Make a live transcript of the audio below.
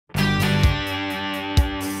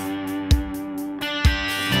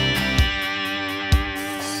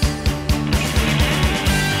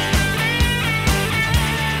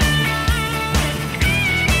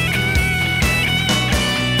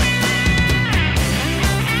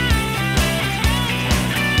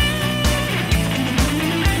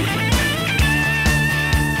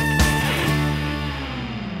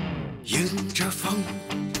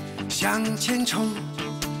前冲，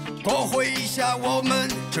多回下我们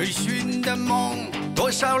追寻的梦，多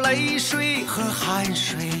少泪水和汗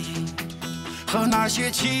水，和那些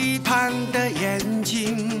期盼的眼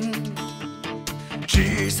睛。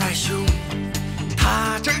志在胸，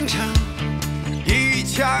他真诚，一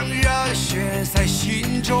腔热血在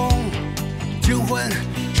心中，精魂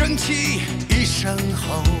正气一身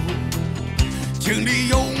后，经历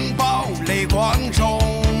拥抱泪光中。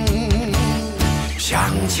向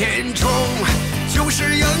前冲，就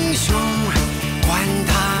是英雄，管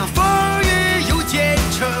他风雨又兼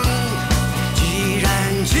程。既然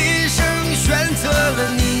今生选择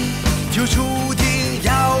了你，就注定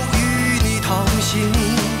要与你同行。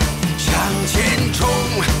向前冲，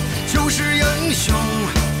就是英雄，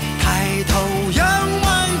抬头仰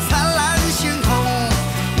望灿烂星空。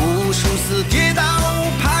无数次跌倒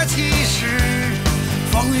爬起时，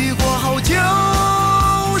风雨过后就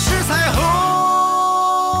是彩虹。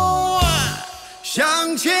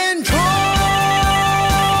向前冲！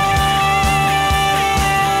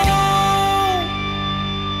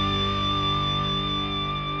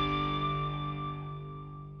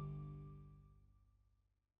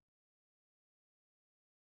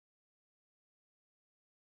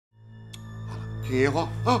听爷话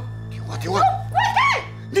啊！听话，听话！滚开！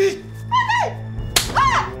你滚开！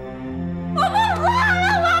啊！我不玩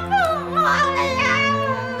了，我不玩了呀！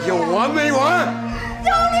有完没完？求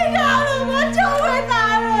你饶了我，求回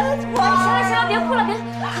大人！行了行了，别哭了，别扶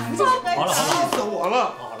进去。好了好了，气死我了！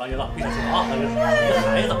好，老爷子，别生气啊，老爷子，你个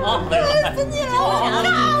孩子啊，老爷子，死你了！我告诉你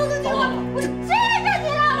了，我气着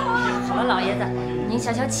你了！我。好了，老爷子，您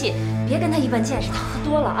消消气，别跟他一般见识，他喝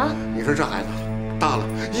多了啊。你说这孩子大了，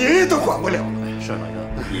爷爷都管不了了。是老爷子，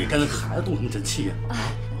你跟孩子动什么真气呀？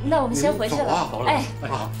那我们先回去了。走啊！哎，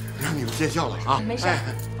啊，让你们见笑了啊！没事。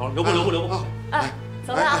好，留步留步留步。啊，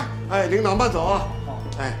走了啊！哎，领导慢走啊！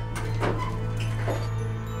哎，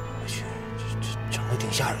我去，这整的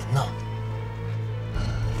挺吓人呐。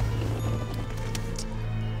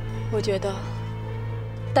我觉得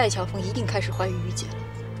戴乔峰一定开始怀疑于姐了，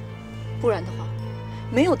不然的话，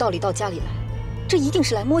没有道理到家里来，这一定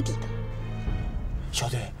是来摸底的。小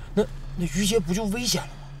队，那于杰不就危险了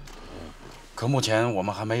吗？可目前我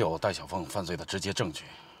们还没有戴小凤犯罪的直接证据，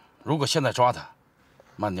如果现在抓他，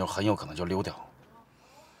曼妞很有可能就溜掉。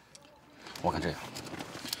我看这样，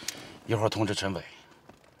一会儿通知陈伟，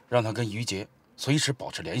让他跟于杰随时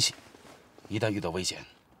保持联系，一旦遇到危险，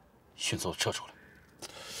迅速撤出来。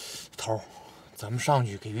头儿，咱们上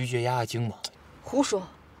去给于杰压压惊吧。胡说！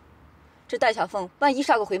这戴小凤万一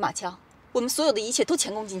杀个回马枪，我们所有的一切都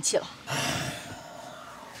前功尽弃了。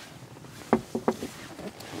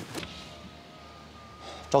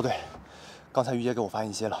赵队，刚才于杰给我发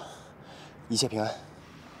信息了，一切平安。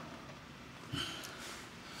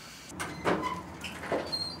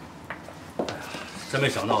真没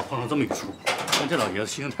想到碰上这么一出，但这老爷子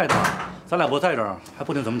心性太大了，咱俩不在这儿，还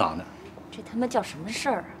不定怎么打呢。这他妈叫什么事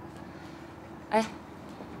儿啊？哎，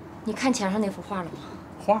你看墙上那幅画了吗？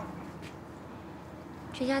画？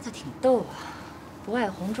这丫头挺逗啊，不爱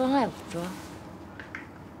红妆爱武装。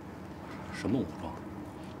什么武装？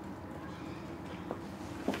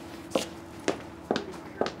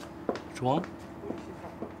装？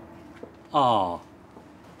哦。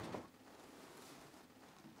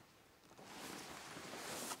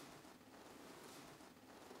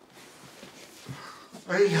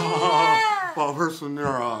哎呀，宝贝孙女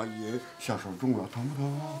啊，爷下手重了，疼不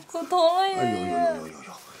疼啊？可疼了，爷爷。哎呦，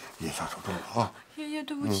爷下手重了啊！爷爷，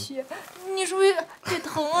对不起，你是不是也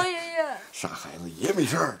疼啊，爷爷？傻孩子，爷没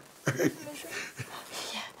事儿。没事。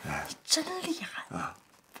爷爷，你真厉害啊！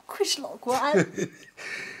不愧是老官。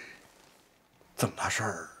这么大事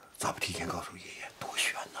儿，咋不提前告诉爷爷？多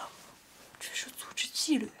悬呐！这是组织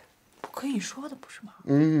纪律，不可以说的，不是吗？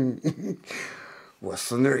我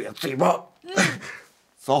孙女也最棒。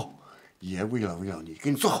走，爷为了你，给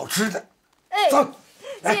你做好吃的。哎，走，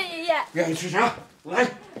谢谢爷爷。愿意吃啥？来，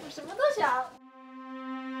我什么都想。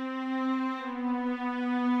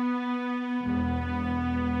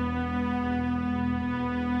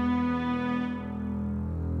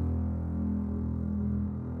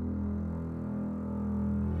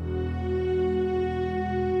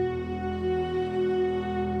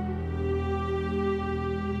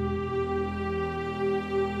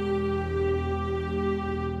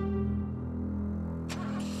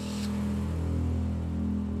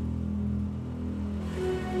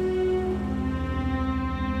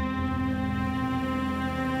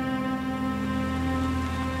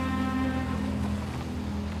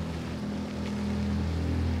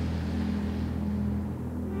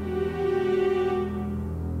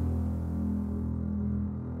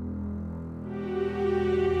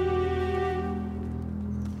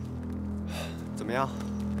样？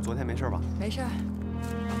昨天没事吧？没事。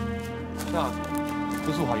下次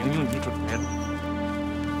都做好应急准备了。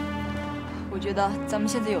我觉得咱们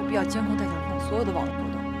现在有必要监控戴晓凤所有的网络活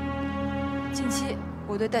动。近期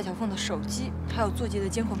我对戴晓凤的手机还有座机的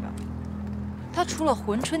监控表明，她除了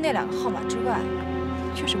珲春那2个号码之外，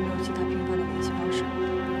确实没有其他频繁的联系方式。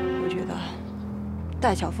我觉得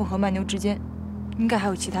戴晓凤和曼妞之间应该还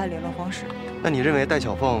有其他的联络方式。那你认为戴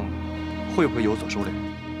晓凤会不会有所收敛？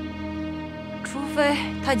除非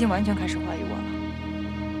她已经完全开始怀疑我了。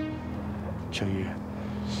小玉，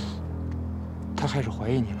她开始怀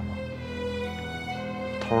疑你了吗？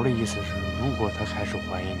头的意思是，如果她开始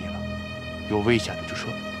怀疑你了，有危险的就撤。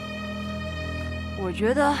我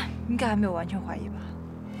觉得应该还没有完全怀疑吧，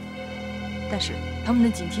但是他们的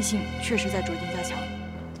警惕性确实在逐渐加强。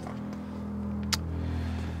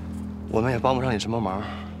我们也帮不上你什么忙，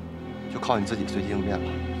就靠你自己随机应变了。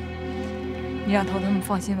你让头他们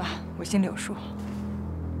放心吧，我心里有数。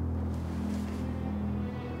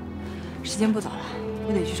时间不早了，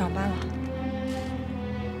我得去上班了。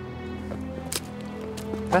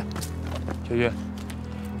哎，小玉，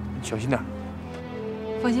你小心点。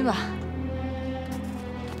放心吧。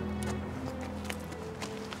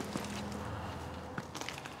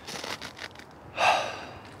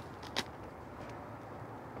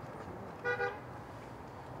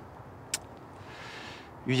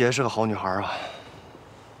于洁是个好女孩啊。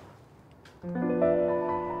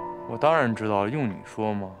我当然知道，用你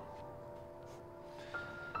说吗？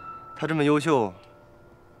她这么优秀，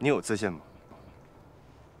你有自信吗？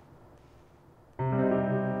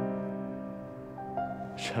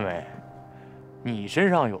陈伟，你身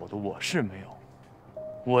上有的我是没有，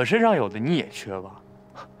我身上有的你也缺吧？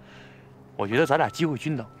我觉得咱俩机会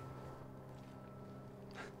均等。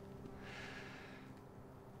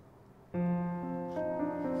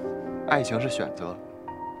爱情是选择，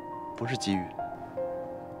不是机遇。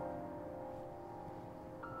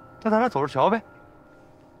那咱俩走着瞧呗。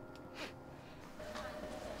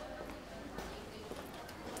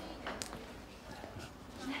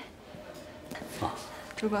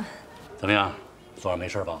主管，怎么样？昨晚没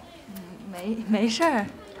事吧？没事儿。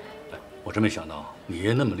我真没想到你爷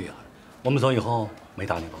爷那么厉害。我们走以后没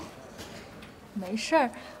打你吧？没事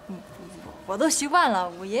儿，我都习惯了。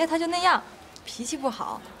我爷爷他就那样，脾气不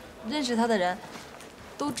好。认识他的人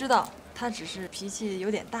都知道，他只是脾气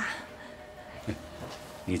有点大。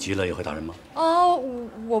你急了也会打人吗？哦，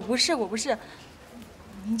我不是，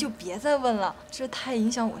您就别再问了，这太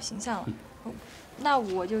影响我形象了。那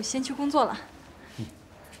我就先去工作了。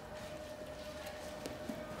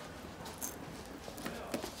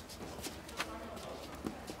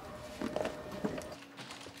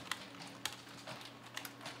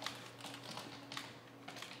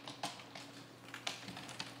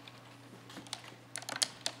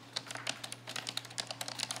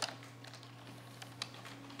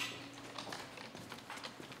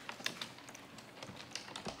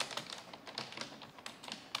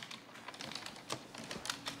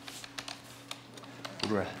吴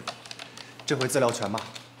主任，这回资料全吧？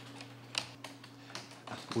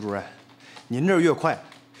吴主任，您这越快，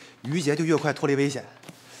于洁就越快脱离危险。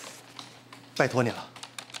拜托您了。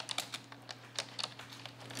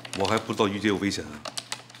我还不知道于洁有危险啊，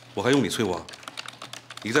我还用你催我？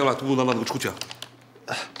你再给我俩嘟嘟囔囔的给我出去啊！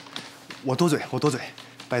我多嘴，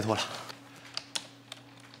拜托了。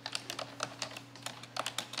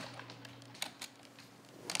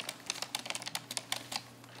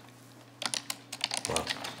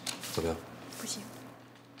怎么样？不行。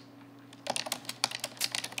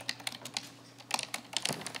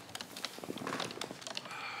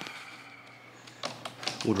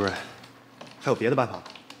吴主任，还有别的办法吗？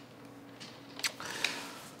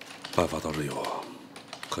办法倒是有，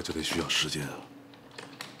可就得需要时间。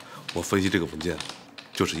我分析这个文件，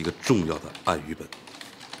就是一个重要的暗语本，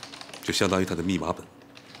就相当于它的密码本。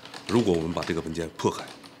如果我们把这个文件破开，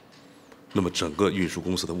那么整个运输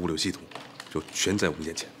公司的物流系统就全在我们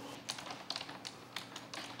眼前。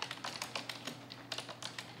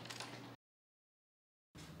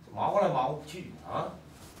忙活来忙活去啊！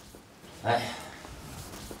哎，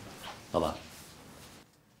老板，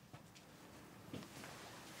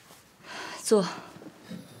坐。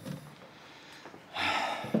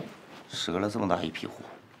折了这么大一批货，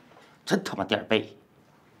真他妈点儿背。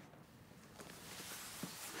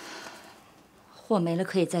货没了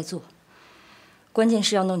可以再做，关键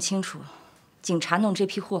是要弄清楚，警察弄这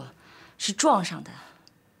批货是撞上的，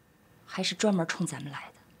还是专门冲咱们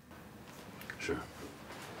来的。是。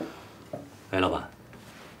哎，老板，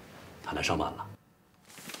他来上班了。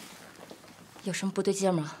有什么不对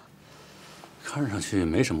劲吗？看上去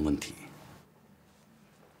没什么问题。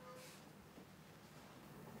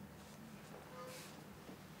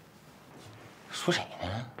说谁呢？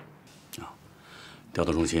啊，调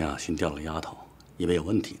度中心啊，新调了个丫头，以为有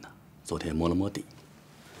问题呢，昨天摸了摸底。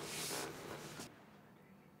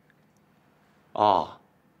哦，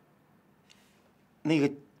那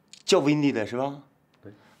个叫温迪的是吧？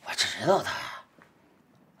对，我知道他。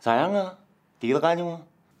咋样啊？底子干净吗？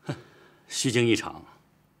哼，虚惊一场。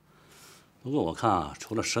不过我看啊，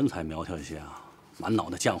除了身材苗条一些啊，满脑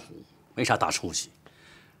袋浆糊，没啥大出息，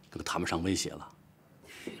更谈不上威胁了。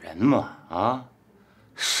女人嘛，啊，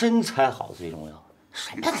身材好最重要。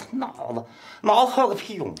什么脑子？脑子还有个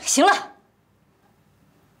屁用？行了。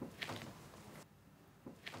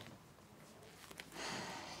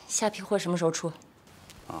下批货什么时候出？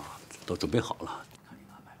啊，都准备好了，看你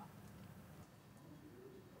安排吧。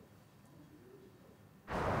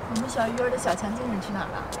我们小鱼儿的小强精神去哪儿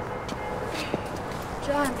了？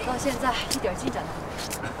这案子到现在一点进展都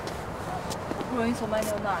没有。好不容易从麦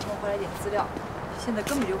牛那儿弄回来点资料，现在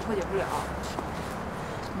根本就破解不了。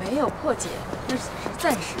没有破解，那只是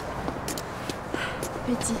暂时的。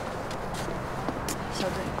别急，小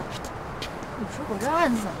队，你说我这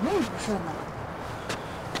案子怎么那么不顺呢？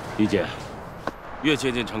于姐，越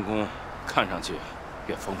接近成功，看上去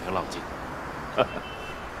越风平浪静。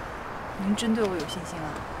您真对我有信心啊？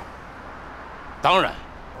当然。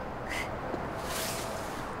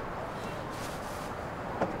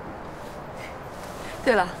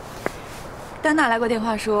对了，丹娜来过电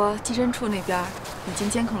话说，技侦处那边已经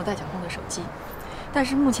监控了戴晓凤的手机，但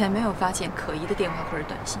是目前没有发现可疑的电话或者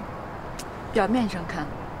短信。表面上看，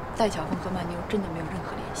戴晓凤和曼妞真的没有任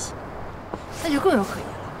何联系，那就更有可疑了。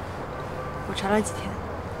我查了几天，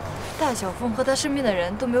戴晓凤和她身边的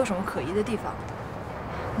人都没有什么可疑的地方，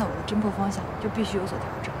那我的侦破方向就必须有所调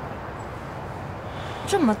整。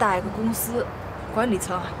这么大一个公司，管理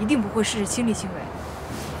层一定不会事事亲力亲为。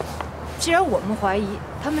既然我们怀疑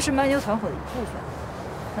他们是蛮牛团伙的一部分，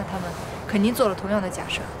那他们肯定做了同样的假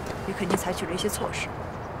设，也肯定采取了一些措施。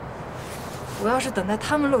我要是等待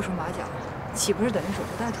他们露出马脚，岂不是等于守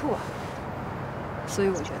株待兔啊？所以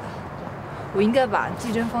我觉得，我应该把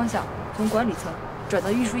技侦方向从管理层转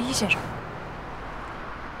到玉树一身上。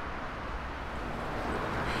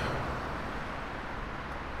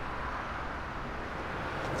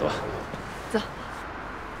走吧。走。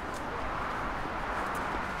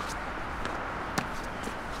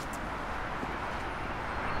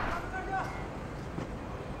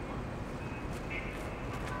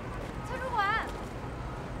蔡主管，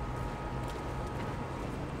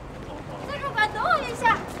蔡主管，等我一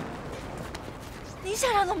下。林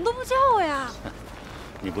校长怎么都不叫我呀？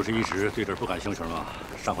你不是一直对这儿不感兴趣吗？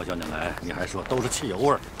上回叫你来，你还说都是汽油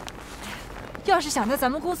味儿。要是想在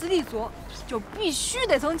咱们公司立足，就必须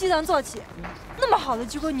得从基层做起。那么好的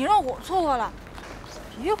机会，你让我错过了，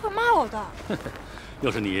爷爷会骂我的。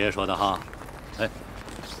又是你爷爷说的哈。哎，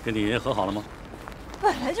跟你爷爷和好了吗？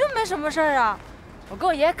本来就没什么事儿啊，我跟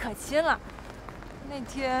我爷爷可亲了。那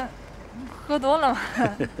天喝多了嘛。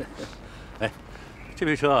哎，这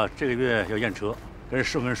批车啊，这个月要验车，跟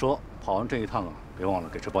师傅们说，跑完这一趟啊，别忘了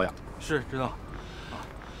给车保养。是，知道。啊，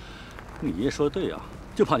你爷爷说的对啊，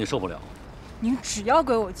就怕你受不了。您只要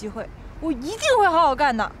给我机会，我一定会好好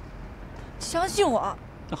干的，相信我。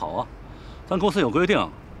那好啊，咱公司有规定，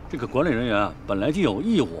这个管理人员本来就有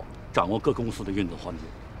义务掌握各公司的运作环节。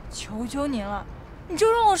求求您了，你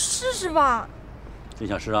就让我试试吧。真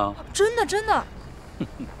想试啊？真的真的。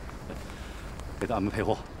给他安排配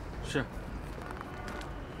货。是。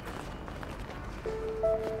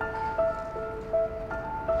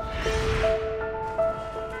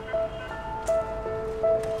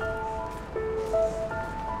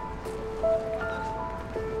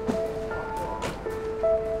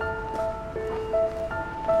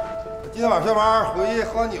今天晚上下班回去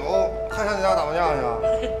喝完酒，还上你家打麻将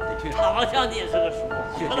去？打麻将你也是个叔。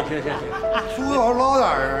去。叔要是捞点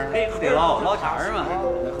儿，得捞钱儿嘛。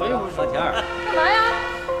回去不捞钱儿。干嘛呀？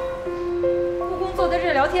不工作在这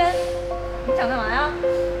里聊天，你想干嘛呀？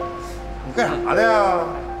你干啥的呀？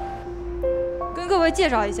跟各位介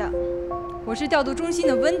绍一下，我是调度中心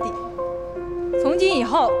的温迪。从今以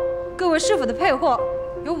后，各位师傅的配货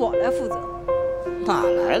由我来负责。哪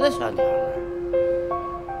来的小娘们？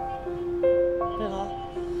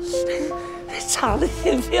长得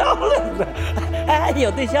挺漂亮的，哎，有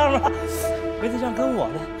对象吗？没对象跟我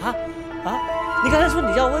的啊？你刚才说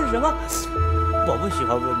你叫温什么？我不喜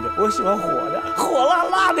欢温的，我喜欢火的，火辣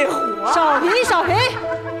辣的火。少平！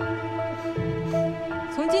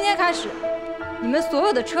从今天开始，你们所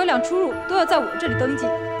有的车辆出入都要在我这里登记，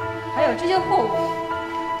还有这些货物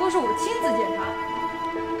都是我亲自检查，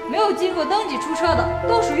没有经过登记出车的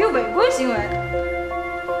都属于违规行为。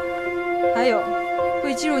还有，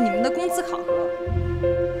会计入你们的工资考核。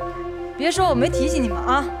别说我没提醒你们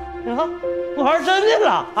啊！我还真的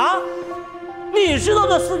了啊！你知道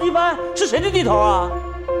这司机班是谁的地头啊？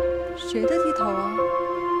谁的地头啊？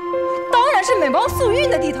当然是美邦素运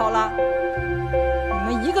的地头了。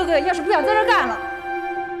你们一个个要是不想在这干了，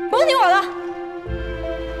甭听我的。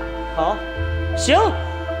好，行，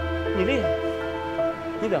你厉害，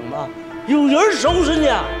你等吧，有人收拾你。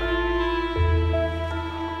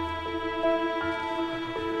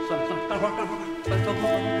算了，干活，走。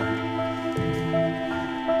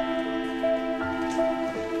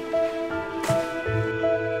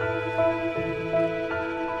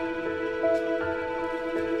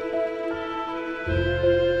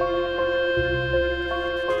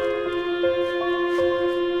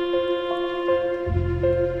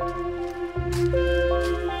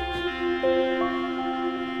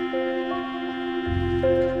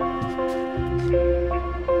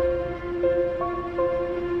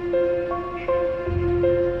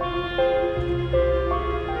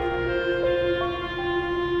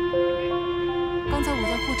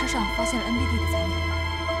发现了 NBD 的载体，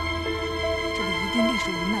这里一定隶属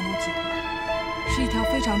于曼牛集团，是一条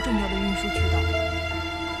非常重要的运输渠道。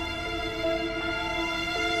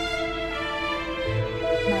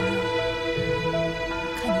曼牛，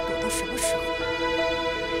看你躲到什么时候？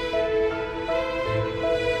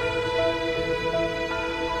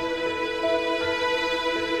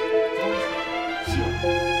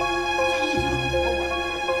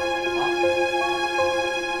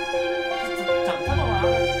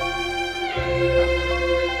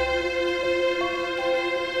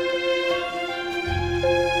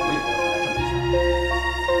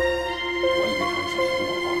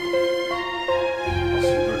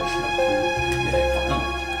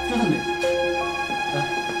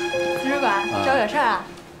有事啊？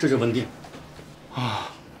这就稳定啊！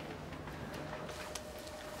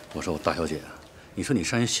我说大小姐，你说你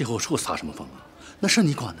上人卸货处撒什么疯啊？那是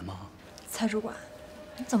你管的吗？蔡主管，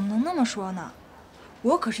你怎么能那么说呢？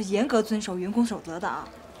我可是严格遵守员工守则的啊！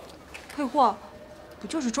退货不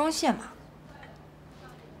就是装卸吗？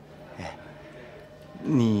哎，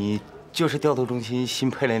你就是调度中心新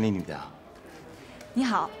配来那女的啊？你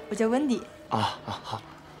好，我叫温迪。好。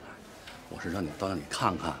我是让你到那里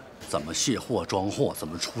看看怎么卸货、装货，怎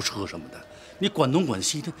么出车什么的。你管东管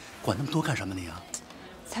西的，管那么多干什么你啊？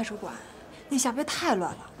蔡主管，那下边太乱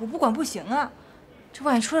了，我不管不行啊！这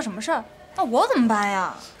万一出了什么事儿，那我怎么办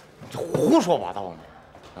呀？这胡说八道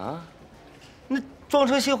呢！啊，那装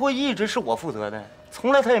车卸货一直是我负责的，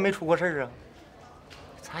从来他也没出过事儿啊。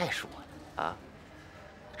再说了啊，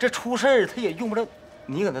这出事儿他也用不着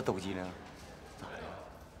你搁那抖机灵，咋的？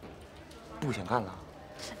不想干了？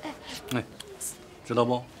哎，知道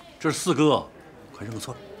不？这是四哥，快认个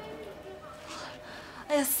错。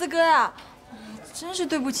哎呀，四哥呀，真是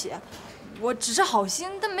对不起，我只是好心，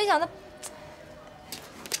但没想到，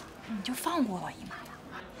你就放过我一马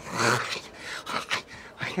呀！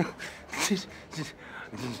哎呀，这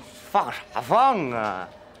放啥放啊？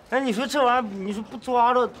哎，你说这玩意儿，你说不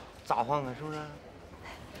抓着咋放啊？是不是？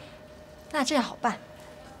那这样好办，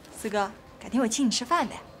四哥，改天我请你吃饭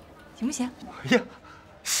呗，行不行？哎呀，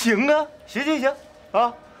行啊，行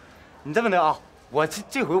啊！你这么的啊，我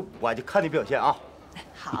这回我就看你表现啊。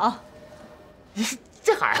好。你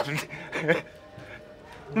这孩子，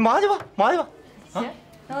你忙去吧。行，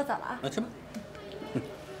那我走了啊。那去吧。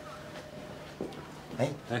哎，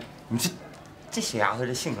你这小丫头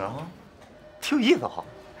这性格啊，挺有意思哈。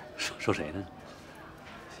说谁呢？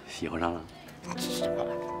喜欢上了？什么玩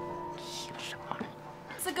意儿？什么玩意儿？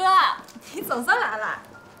四哥，你总算来了。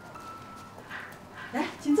来，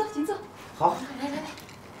请坐。好，来，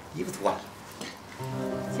衣服脱了。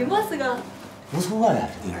行不，四哥？不错呀，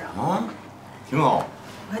这地方啊，挺好。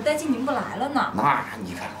我还担心您不来了呢。那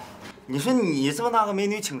你看，你说你这么大个美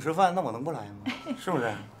女请吃饭，那我能不来吗？是不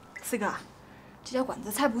是？四哥，这家馆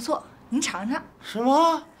子菜不错，您尝尝。是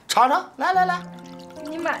吗？尝，来。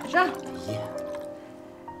您晚上。哎呀，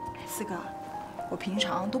四哥，我平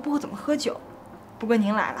常都不会怎么喝酒，不过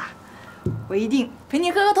您来了，我一定陪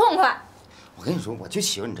您喝个痛快。我跟你说，我就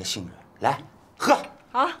喜欢你这性格，来喝。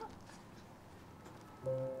好。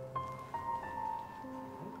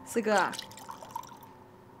四哥，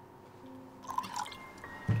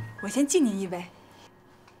我先敬您一杯。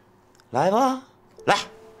来吧，来。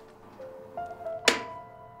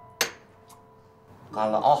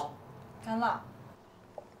干了啊！干了。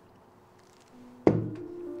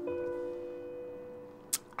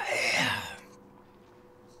哎呀，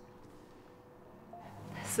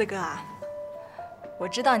四哥啊，我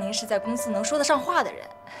知道您是在公司能说得上话的人，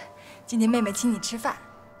今天妹妹请你吃饭，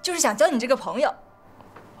就是想交你这个朋友。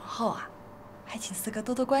往后啊，还请四哥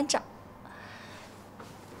多多关照。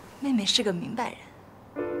妹妹是个明白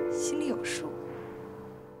人，心里有数。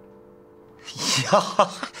呀，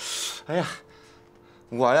哎呀，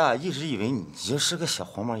我呀一直以为你就是个小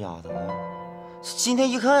黄毛丫头呢，今天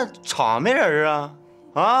一看场没人啊！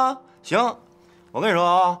啊，行，我跟你说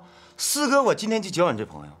啊，四哥，我今天就交你这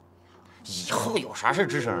朋友，以后有啥事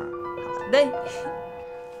吱声。好嘞。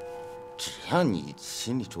只要你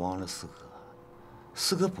心里装着四哥，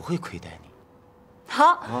四哥不会亏待你。好，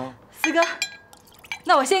啊，四哥，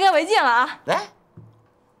那我先干为敬了啊！来，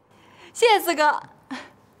谢谢四哥。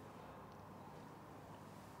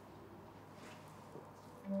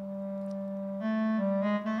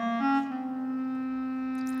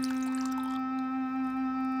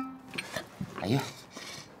哎呀，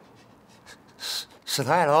失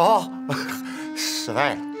态了啊！失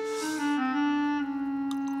态了。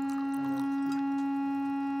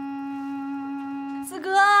四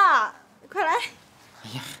哥，快来，哎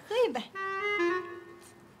呀，喝一杯。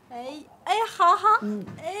哎，好好，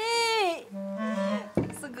哎，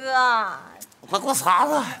四哥，快给我擦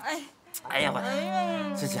擦！哎呀，我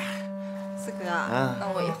这家伙，四哥，嗯，那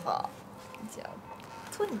我以后就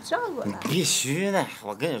托你照顾了。必须的，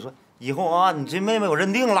我跟你说，以后啊，你这妹妹我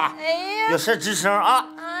认定了。哎呀，有事吱声啊！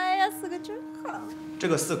哎呀，四哥真好。这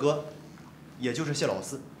个四哥，也就是谢老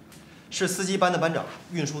四，是司机班的班长，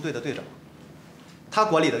运输队的队长。他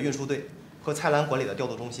管理的运输队和蔡澜管理的调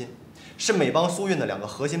度中心，是美邦苏运的2个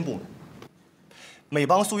核心部门。美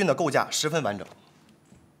邦苏运的构架十分完整，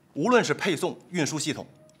无论是配送、运输系统，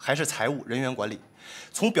还是财务人员管理，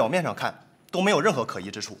从表面上看都没有任何可疑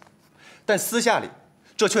之处，但私下里，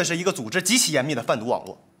这却是一个组织极其严密的贩毒网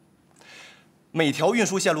络。每条运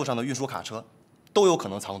输线路上的运输卡车都有可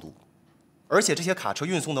能藏毒，而且这些卡车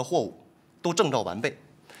运送的货物都证照完备，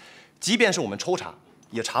即便是我们抽查，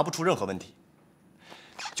也查不出任何问题。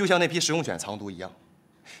就像那批食用犬藏毒一样，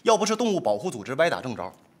要不是动物保护组织歪打正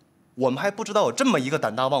着，我们还不知道有这么一个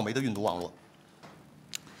胆大妄为的运毒网络。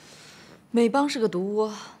美邦是个毒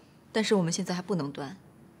窝，但是我们现在还不能断，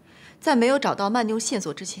在没有找到慢妞线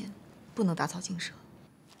索之前，不能打草惊蛇。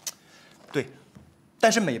对，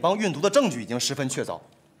但是美邦运毒的证据已经十分确凿，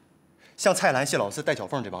像蔡澜、谢老四、戴小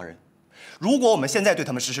凤这帮人，如果我们现在对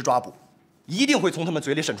他们实施抓捕，一定会从他们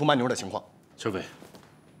嘴里审出慢妞的情况。陈飞，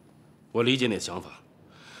我理解你的想法，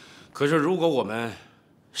可是如果我们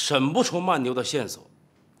审不出慢妞的线索，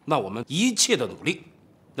那我们一切的努力，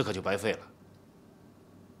那可就白费了。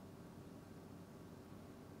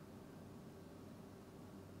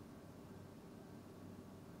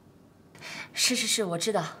是，我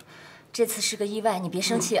知道，这次是个意外，你别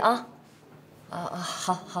生气啊。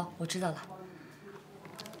好，我知道了。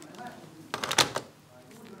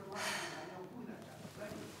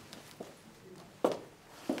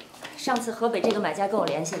上次河北这个买家跟我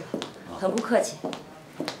联系了，很不客气，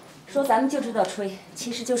说咱们就知道吹，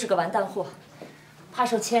其实就是个完蛋货，怕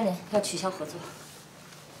受牵连，要取消合作。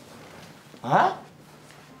啊？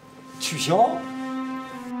取消？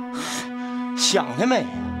想得美呀！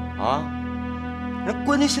啊，人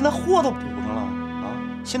关键现在货都补上了啊，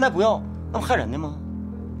现在不要，那不害人的吗？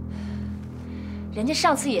人家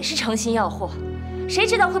上次也是诚心要货，谁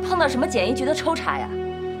知道会碰到什么检疫局的抽查呀？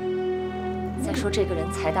再说这个人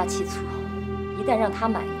财大气粗，一旦让他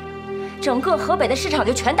满意了，整个河北的市场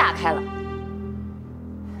就全打开了。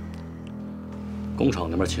工厂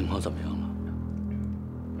那边情况怎么样了？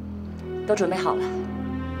都准备好了，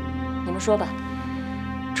你们说吧，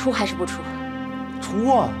出还是不出？出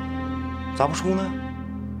啊，咋不出呢？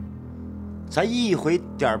咱一回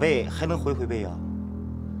点背还能回倍啊！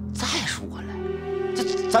再说了，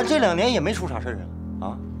咱这2年也没出啥事儿啊！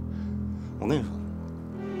啊，我跟你说，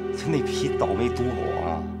就那批倒霉赌狗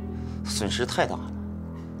啊，损失太大了。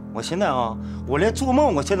我现在啊，我连做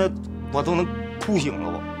梦，我都能哭醒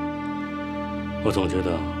了我。我总觉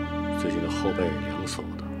得最近的后背凉飕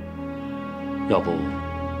的，要不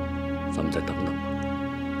咱们再等等吧。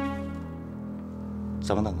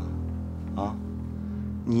怎么等啊？啊，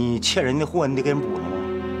你欠人的货，你得给人补上吗？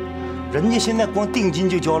人家现在光定金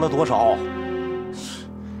就交了多少？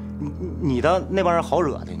你的那帮人好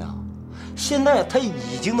惹的呢？现在他已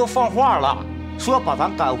经都放话了，说要把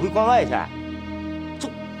咱赶回关外去。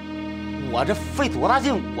我这费多大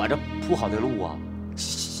劲，我这铺好的路啊，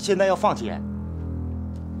现在要放弃。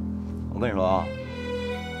我跟你说啊，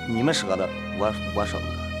你们舍得，我舍不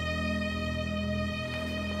得。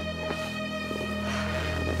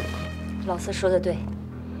老四说的对，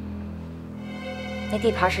那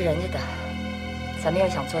地盘是人家的，咱们要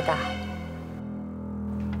想做大，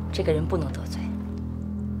这个人不能得罪。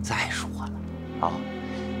再说了啊，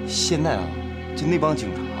现在啊，就那帮警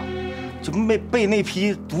察，就没被那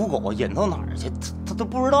批赌狗引到哪儿去，他都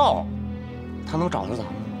不知道，他能找着咱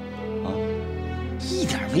们吗？啊，一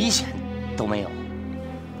点危险都没有。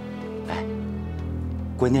哎，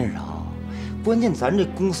关键是啊，关键咱这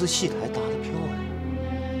公司戏台搭的漂亮，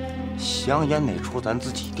想演哪出咱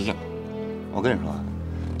自己定。我跟你说，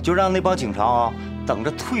就让那帮警察啊等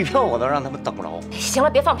着退票，我都让他们等不着。行了，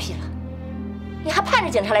别放屁了，你还盼着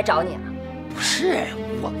警察来找你啊？不是，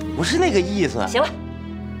我不是那个意思。行了，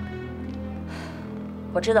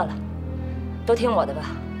我知道了，都听我的吧。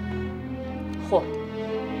货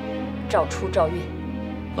照出照运。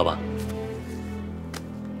老板，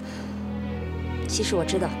其实我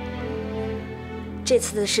知道这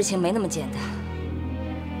次的事情没那么简单，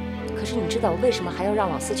可是你知道我为什么还要让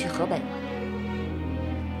老四去河北吗？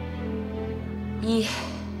一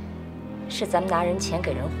是咱们拿人钱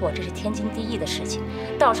给人货，这是天经地义的事情，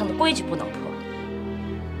道上的规矩不能破。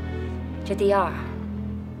这第二，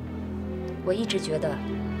我一直觉得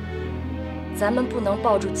咱们不能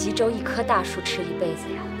抱住吉州一棵大树吃一辈子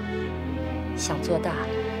呀，想做大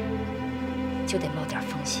就得冒点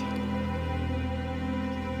风险。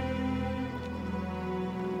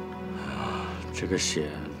这个险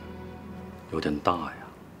有点大呀。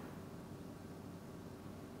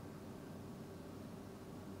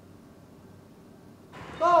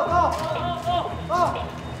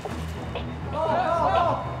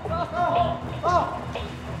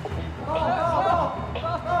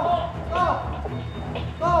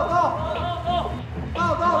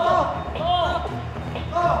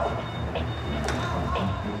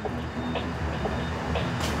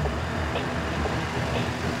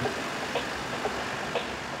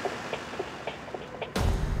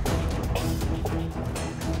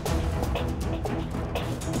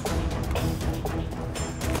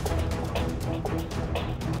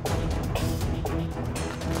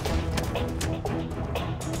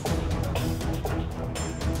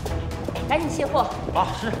赶紧卸货啊！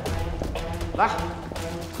是，来，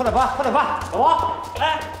快点办，快点办，老王，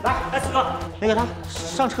哎，来，四哥，那个啥，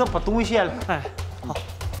上车把东西卸了。哎，好。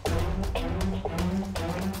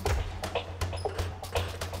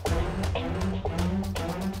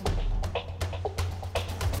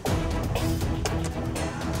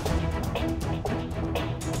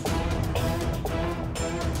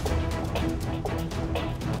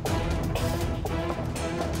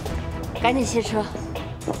赶紧卸车。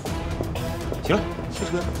行了，卸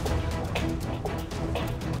车。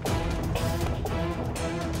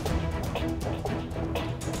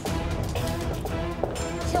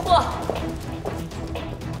卸货。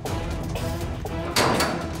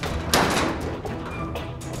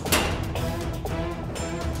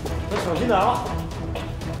都小心点啊！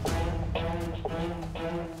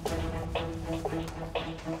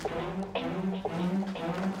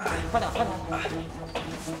快点，快点！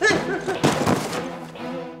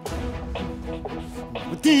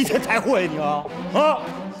我第一天抬货呀你啊！啊！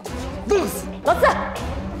弄死！老四，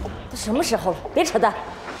都什么时候了？别扯淡！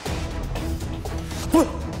滚！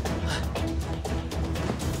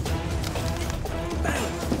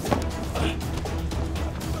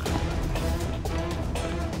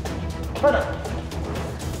快点！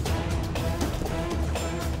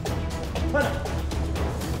快点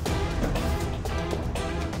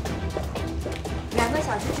！2个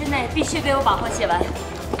小时之内必须给我把货卸完，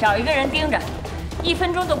找一个人盯着，1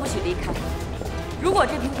分钟都不许离开。如果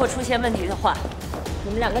这批货出现问题的话，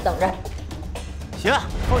你们2个等着。行，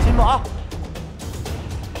放心吧啊。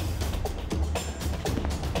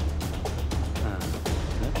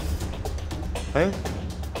哎，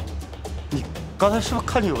你刚才是不是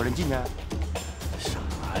看见有个人进去？啥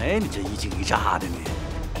呀？你这一惊一乍的你。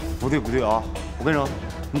不对不对啊！我跟你说，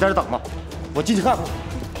你在这等着，我进去看看。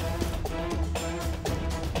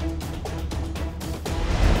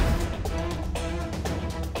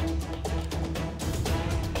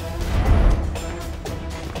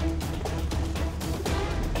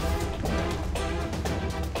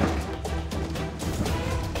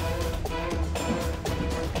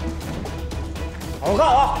好看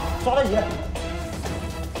啊，刷在一起。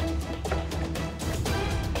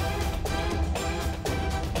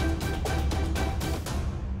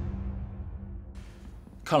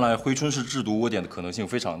看来回春是制毒窝点的可能性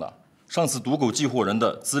非常大。上次毒狗寄货人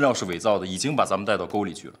的资料是伪造的，已经把咱们带到沟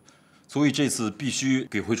里去了，所以这次必须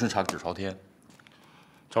给回春查个底朝天。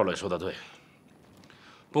赵磊说的对，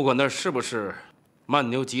不管那是不是慢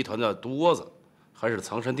牛集团的毒窝子，还是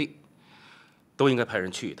藏身地，都应该派人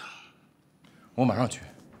去一趟。我马上去。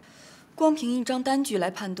光凭一张单据来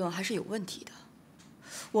判断还是有问题的。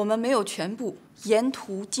我们没有全部沿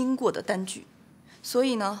途经过的单据，所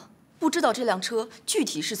以呢，不知道这辆车具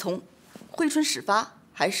体是从珲春始发，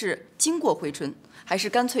还是经过珲春，还是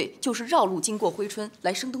干脆就是绕路经过珲春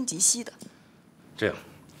来声东击西的。这样，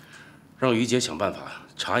让于杰想办法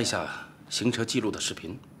查一下行车记录的视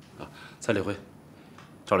频。啊，蔡立辉、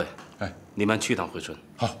赵磊，哎，你们去趟回春。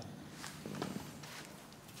好。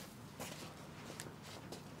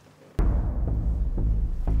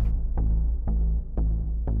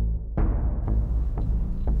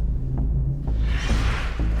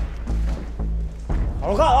 好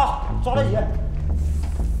好看啊，抓来姐！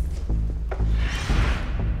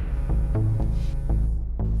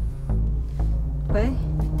喂，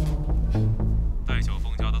戴小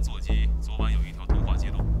凤家的座机昨晚有一条通话记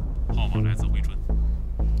录，号码来自回春。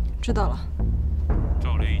知道了。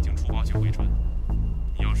赵磊已经出发去回春，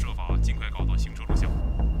你要设法尽快搞到行车录像。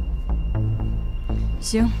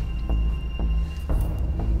行。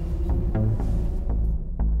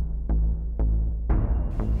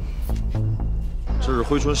 这是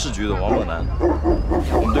回春市局的王猛男，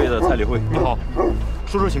我们队的蔡立辉。你好，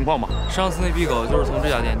说说情况吧。上次那批狗就是从这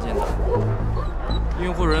家店进的，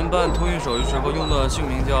运货人办托运手续时候用的姓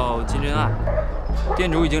名叫金真爱，店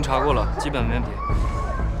主已经查过了，基本没问题。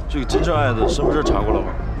这个金真爱的身份证查过了吗？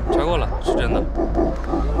查过了，是真的。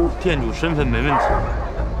店主身份没问题，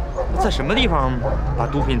在什么地方把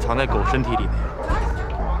毒品藏在狗身体里的呀？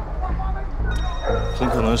很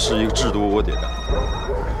可能是一个制毒窝点。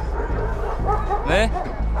 喂，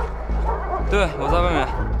对，我在外面。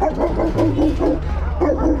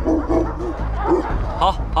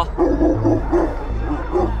好，好。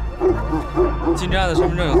金真爱的身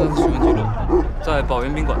份证有3次使用记录，在宝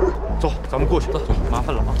源宾馆。走，咱们过去。走，麻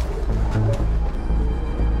烦了啊。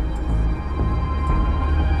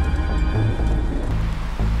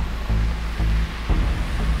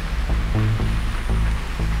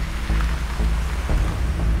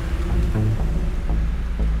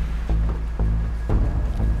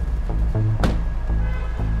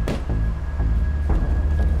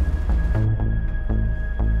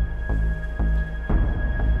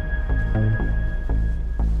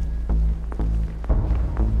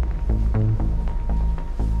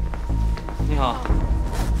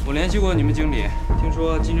我联系过你们经理，听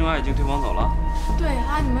说金正爱已经退房走了。对，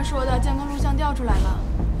按你们说的，监控录像调出来了。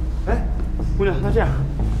哎，姑娘，那这样，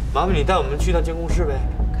麻烦你带我们去趟监控室呗。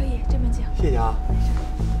可以，这边请。谢谢啊。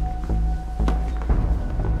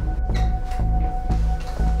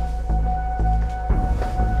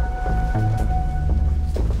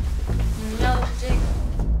你们要的是这个。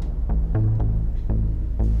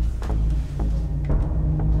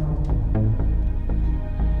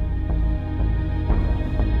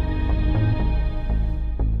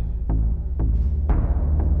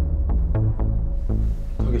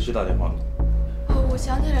 给谁打电话？哦，我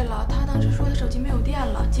想起来了，他当时说他手机没有电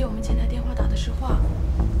了，借我们前台电话打的实话。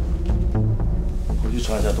回去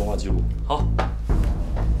查一下通话记录。好，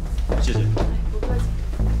谢谢。不客气。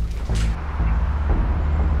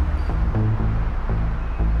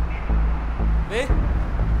喂，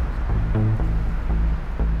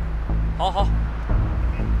好好，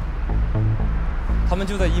他们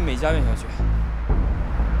就在医美家苑小区。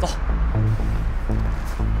走。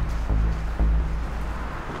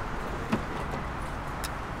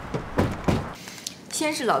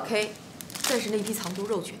 先是老 K， 再是那批藏毒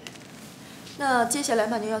肉群。那接下来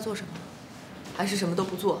曼妞要做什么？还是什么都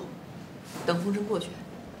不做，等风声过去？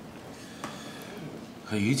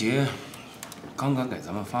可于杰刚刚给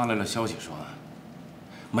咱们发来了消息说，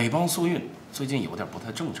美邦速运最近有点不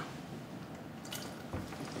太正常。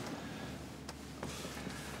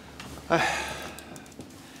哎，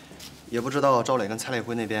也不知道赵磊跟蔡磊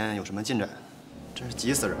辉那边有什么进展，真是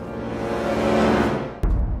急死人了。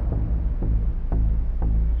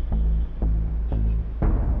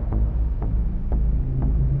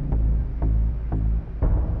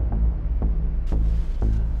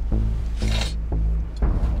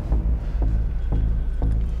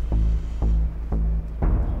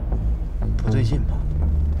 最近吧，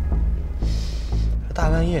这大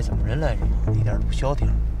半夜怎么人来人往，一点都不消停。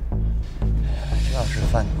这要是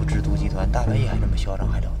贩毒制毒集团，大半夜还这么嚣张，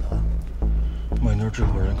还了得？曼妞这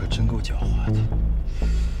伙人可真够狡猾的，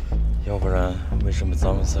要不然为什么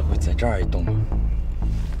咱们才会在这儿一动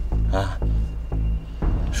啊？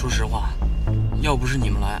说实话，要不是你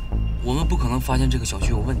们来，我们不可能发现这个小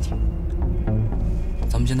区有问题。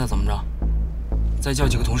咱们现在怎么着？再叫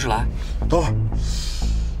几个同事来。等会儿。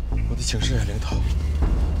 我得请示领导。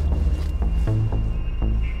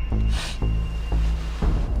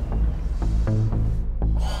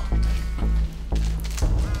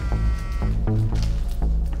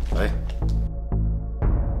喂，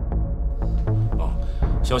哦，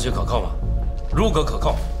消息可靠吗？如果可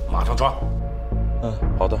靠，马上抓。嗯，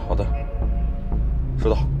好的，好的，收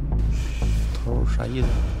到。头啥意思？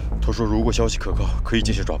他说如果消息可靠，可以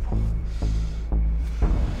进行抓捕。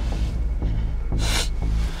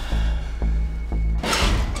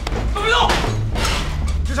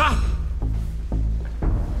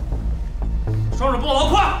报道，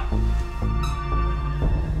快！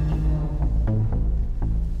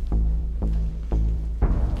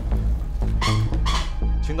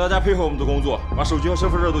请大家配合我们的工作，把手机和身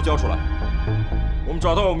份证都交出来。我们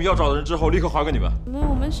找到我们要找的人之后，立刻还给你们。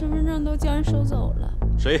我们身份证都叫人收走了。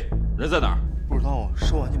谁？人在哪儿？不知道啊，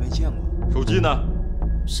收完就没见过。手机呢？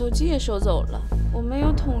手机也收走了。我没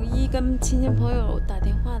有统一跟亲戚朋友打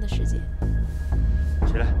电话的时间。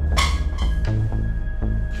起来。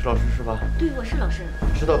是老师是吧？对，我是老师。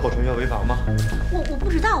知道搞传销违法吗？我不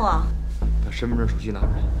知道啊。把身份证、手机拿出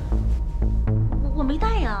来。我没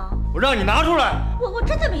带呀。我让你拿出来。我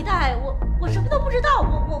真的没带，我什么都不知道，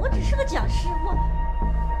我只是个讲师，我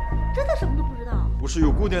真的什么都不知道。不是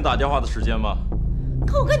有固定打电话的时间吗？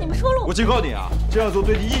可我跟你们说了，我警告你啊，这样做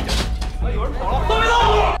对你一点。哎，有人跑了，都别动！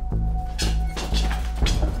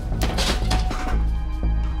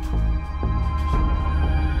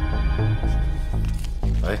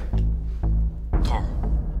哎，头儿，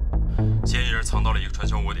嫌疑人藏到了一个传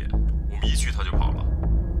销窝点，我们一去他就跑了。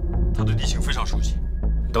他对地形非常熟悉。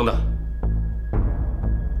等等，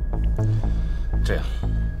这样，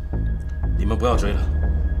你们不要追了，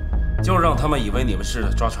就让他们以为你们是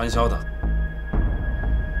抓传销的。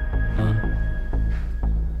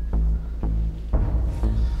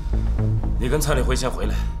你跟蔡立辉先回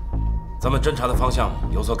来，咱们侦查的方向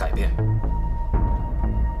有所改变。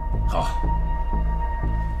好，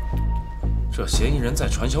这嫌疑人在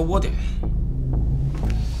传销窝点。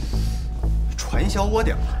传销窝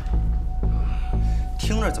点，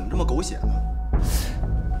听着怎么这么狗血呢？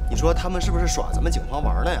你说他们是不是耍咱们警方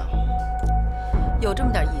玩的呀？有这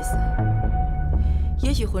么点意思。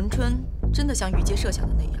也许珲春真的像雨杰设想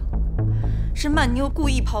的那样，是曼妞故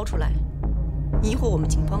意抛出来，迷惑我们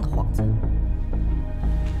警方的幌子。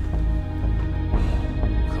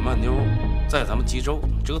可曼妞在咱们吉州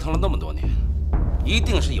折腾了那么多年，一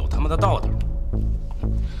定是有他们的道道。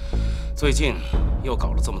最近又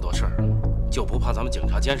搞了这么多事儿，就不怕咱们警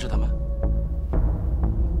察监视他们？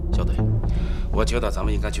小队，我觉得咱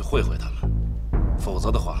们应该去会会他们，否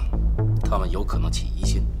则的话，他们有可能起疑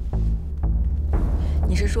心。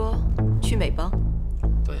你是说去美邦？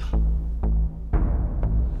对呀。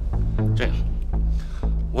这样，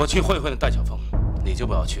我去会会那戴小凤，你就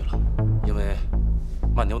不要去了，因为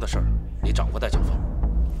曼妞的事儿你找过戴小凤。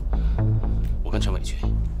我跟陈伟去。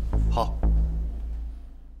好。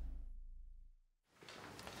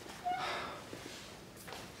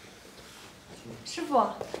师傅，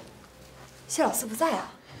谢老四不在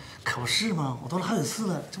啊？可不是嘛，我都来好几次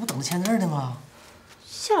了，这不等着签字呢吗？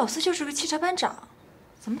谢老四就是个汽车班长，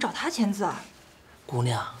怎么找他签字啊？姑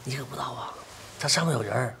娘，你可不知道啊，他上面有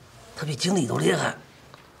人，他比经理都厉害。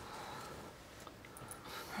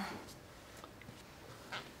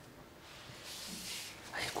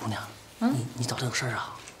哎，姑娘，你找他有事儿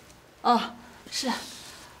啊？哦，是，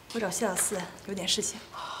我找谢老四有点事情。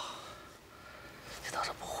这倒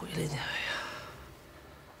是不回来呢，哎呀。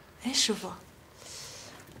哎，师傅，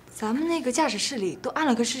咱们那个驾驶室里都安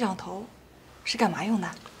了个摄像头，是干嘛用的？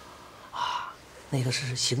啊，那个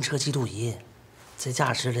是行车记录仪，在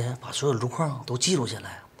驾驶室里把所有路况都记录下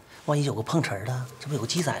来，万一有个碰瓷儿的，这不有个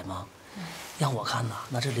记载吗？让我看呐，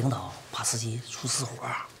那这领导怕司机出死火。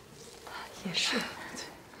也是。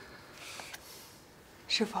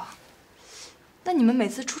师傅，那你们每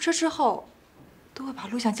次出车之后，都会把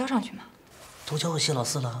录像交上去吗？都交给谢老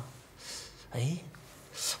四了。哎，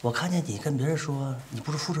我看见你跟别人说你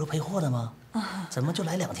不是负责配货的吗？怎么就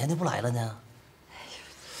来2天就不来了呢？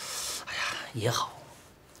哎呀，也好，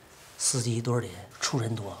司机堆里处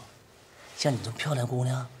人多，像你这么漂亮姑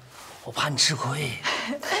娘，我怕你吃亏。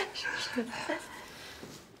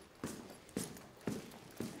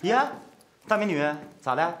呀，大美女，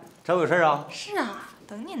咋的？找我有事啊？是啊，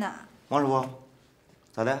等你呢。王师傅，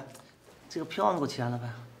咋的？这个票你给我签了呗。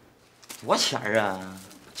多少钱啊？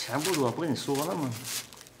钱不多，不跟你说了吗？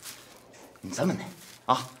你这么的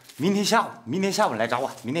啊？明天下午来找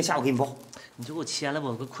我，明天下午给你报。你就给我签了吧，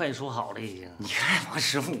我跟会计说好了已经。你看王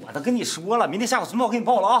师傅，我都跟你说了，明天下午顺报给你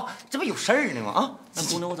报了啊，这不有事儿呢吗？啊，那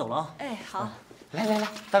姑娘我走了啊。哎，好。来，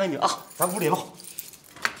大美女啊，咱屋里唠。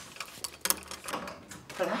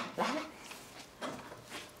快来。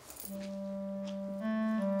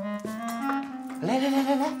来，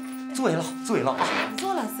坐下唠啊！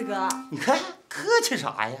坐了，四哥。你看，客气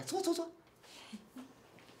啥呀？坐。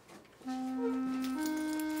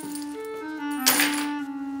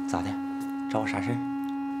咋的？找我啥事儿？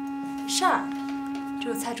事儿，只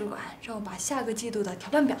有蔡主管让我把下个季度的调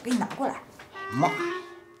plan表给你拿过来。妈呀，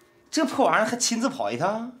这破玩意儿还亲自跑一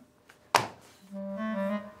趟？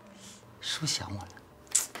是不是想我了？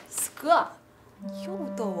四哥，你又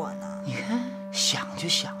逗我呢？你看，想就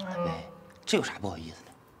想了呗。这有啥不好意思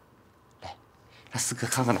的？来，让四哥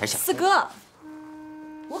看看哪儿想。四哥，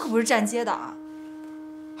我可不是站街的啊！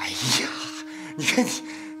哎呀，你看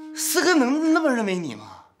你，四哥能那么认为你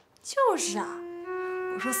吗？就是啊，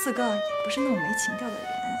我说四哥也不是那么没情调的人。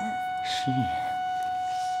是。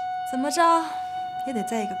怎么着，也得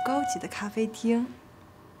在一个高级的咖啡厅，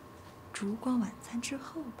烛光晚餐之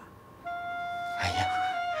后吧。哎呀，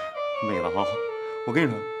美了啊！我跟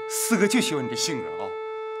你说，四哥就喜欢你这性格啊。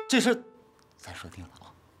这事咱说定了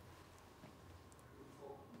啊。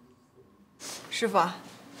师傅啊，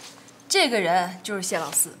这个人就是谢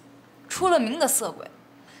老四，出了名的色鬼，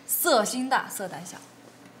色心大，色胆小。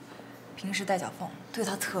平时戴小凤对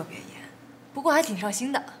他特别严，不过还挺上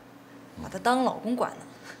心的，把他当老公管呢。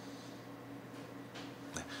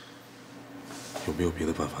有没有别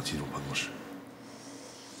的办法进入办公室？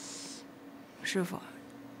师傅，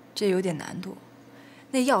这有点难度。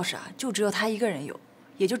那钥匙啊，就只有他一个人有，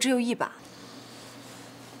也就只有一把。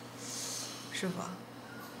师傅，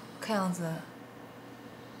看样子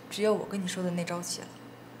只有我跟你说的那招齐了，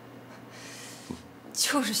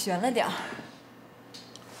就是悬了点儿。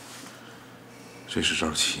这是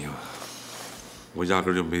招齐吗？我压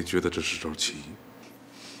根就没觉得这是招齐。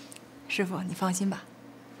师傅，你放心吧，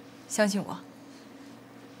相信我。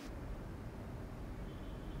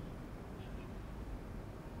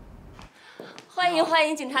欢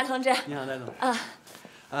迎，警察同志。你好，戴总。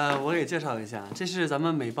啊，我给介绍一下，这是咱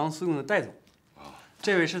们美邦苏用的戴总。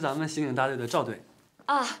这位是咱们刑警大队的赵队。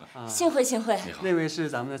啊，幸会。你好。那位是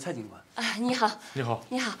咱们的蔡警官。啊，你好。你好。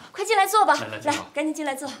你好，快进来坐吧。来，赶紧进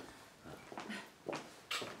来坐。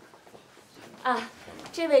啊，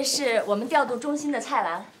这位是我们调度中心的蔡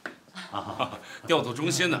澜。啊，调度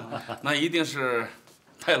中心呢？那一定是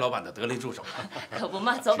戴老板的得力助手。可不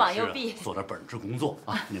嘛，左膀右臂。做点本职工作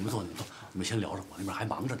啊！你们坐，你们先聊着，我那边还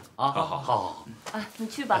忙着呢。啊，好。啊，你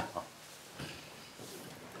去吧。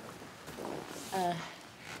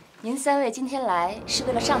您3位今天来是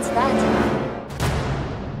为了上次的案件吗？